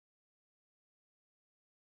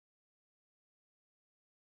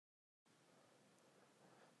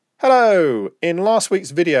Hello! In last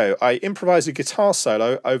week's video I improvised a guitar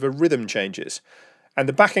solo over rhythm changes, and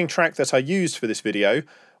the backing track that I used for this video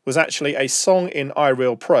was actually a song in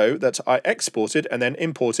iReal Pro that I exported and then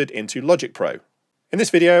imported into Logic Pro. In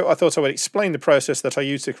this video I thought I would explain the process that I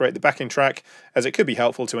used to create the backing track, as it could be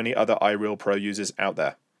helpful to any other iReal Pro users out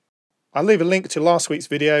there. I'll leave a link to last week's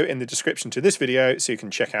video in the description to this video so you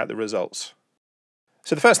can check out the results.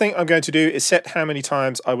 So the first thing I'm going to do is set how many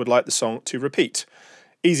times I would like the song to repeat.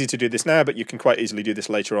 Easy to do this now, but you can quite easily do this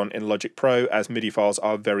later on in Logic Pro, as MIDI files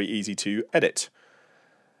are very easy to edit.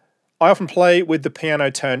 I often play with the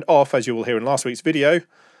piano turned off, as you will hear in last week's video,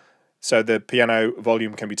 so the piano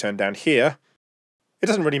volume can be turned down here. It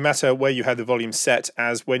doesn't really matter where you have the volume set,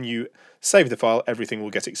 as when you save the file everything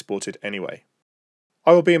will get exported anyway.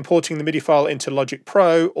 I will be importing the MIDI file into Logic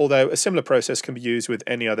Pro, although a similar process can be used with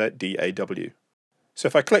any other DAW. So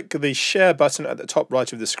if I click the share button at the top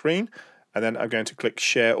right of the screen, and then I'm going to click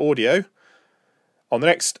Share Audio. On the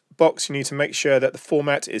next box you need to make sure that the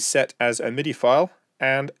format is set as a MIDI file,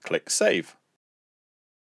 and click Save.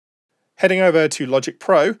 Heading over to Logic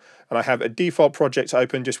Pro, and I have a default project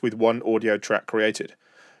open just with one audio track created.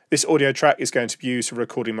 This audio track is going to be used for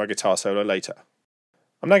recording my guitar solo later.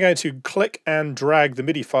 I'm now going to click and drag the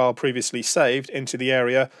MIDI file previously saved into the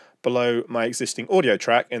area below my existing audio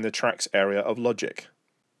track in the Tracks area of Logic.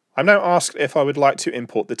 I'm now asked if I would like to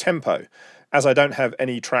import the tempo. As I don't have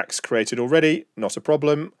any tracks created already, not a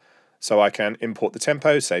problem, so I can import the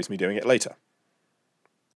tempo, saves me doing it later.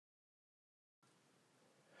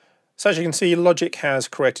 So as you can see, Logic has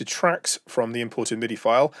created tracks from the imported MIDI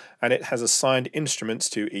file, and it has assigned instruments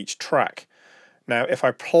to each track. Now if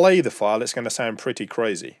I play the file, it's going to sound pretty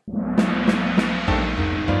crazy.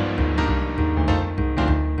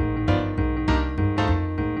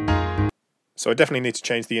 So I definitely need to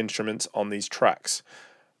change the instruments on these tracks.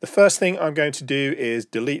 The first thing I'm going to do is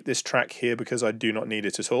delete this track here because I do not need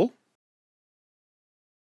it at all.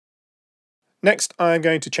 Next I'm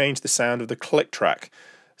going to change the sound of the click track.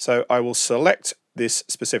 So I will select this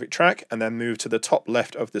specific track and then move to the top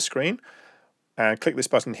left of the screen and click this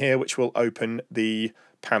button here, which will open the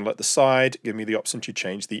panel at the side, give me the option to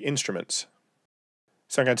change the instruments.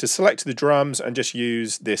 So I'm going to select the drums and just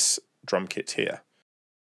use this drum kit here.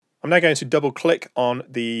 I'm now going to double click on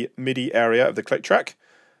the MIDI area of the click track,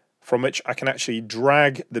 from which I can actually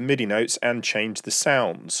drag the MIDI notes and change the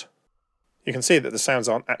sounds. You can see that the sounds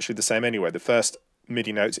aren't actually the same anyway. The first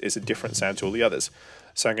MIDI note is a different sound to all the others.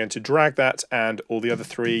 So I'm going to drag that and all the other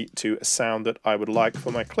three to a sound that I would like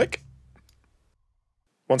for my click.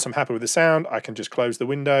 Once I'm happy with the sound, I can just close the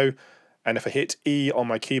window, and if I hit E on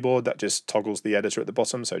my keyboard, that just toggles the editor at the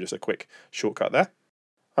bottom, so just a quick shortcut there.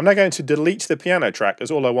 I'm now going to delete the piano track, as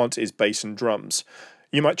all I want is bass and drums.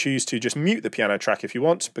 You might choose to just mute the piano track if you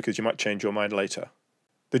want, because you might change your mind later.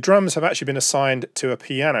 The drums have actually been assigned to a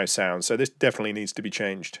piano sound, so this definitely needs to be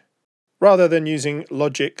changed. Rather than using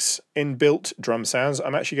Logic's inbuilt drum sounds,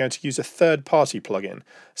 I'm actually going to use a third-party plugin.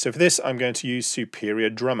 So for this, I'm going to use Superior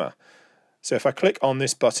Drummer. So if I click on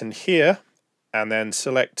this button here, and then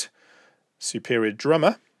select Superior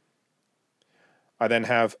Drummer, I then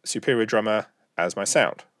have Superior Drummer as my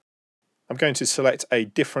sound. I'm going to select a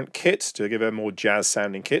different kit to give a more jazz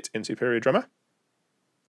sounding kit in Superior Drummer.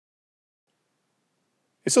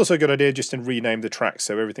 It's also a good idea just to rename the tracks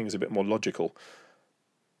so everything is a bit more logical.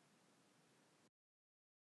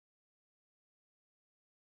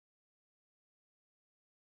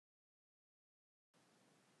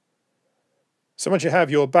 So once you have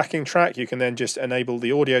your backing track, you can then just enable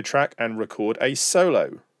the audio track and record a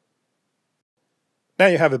solo. Now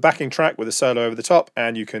you have a backing track with a solo over the top,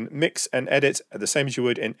 and you can mix and edit the same as you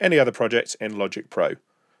would in any other project in Logic Pro.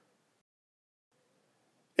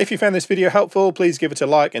 If you found this video helpful, please give it a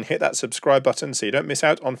like and hit that subscribe button so you don't miss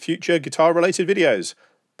out on future guitar related videos.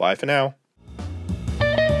 Bye for now.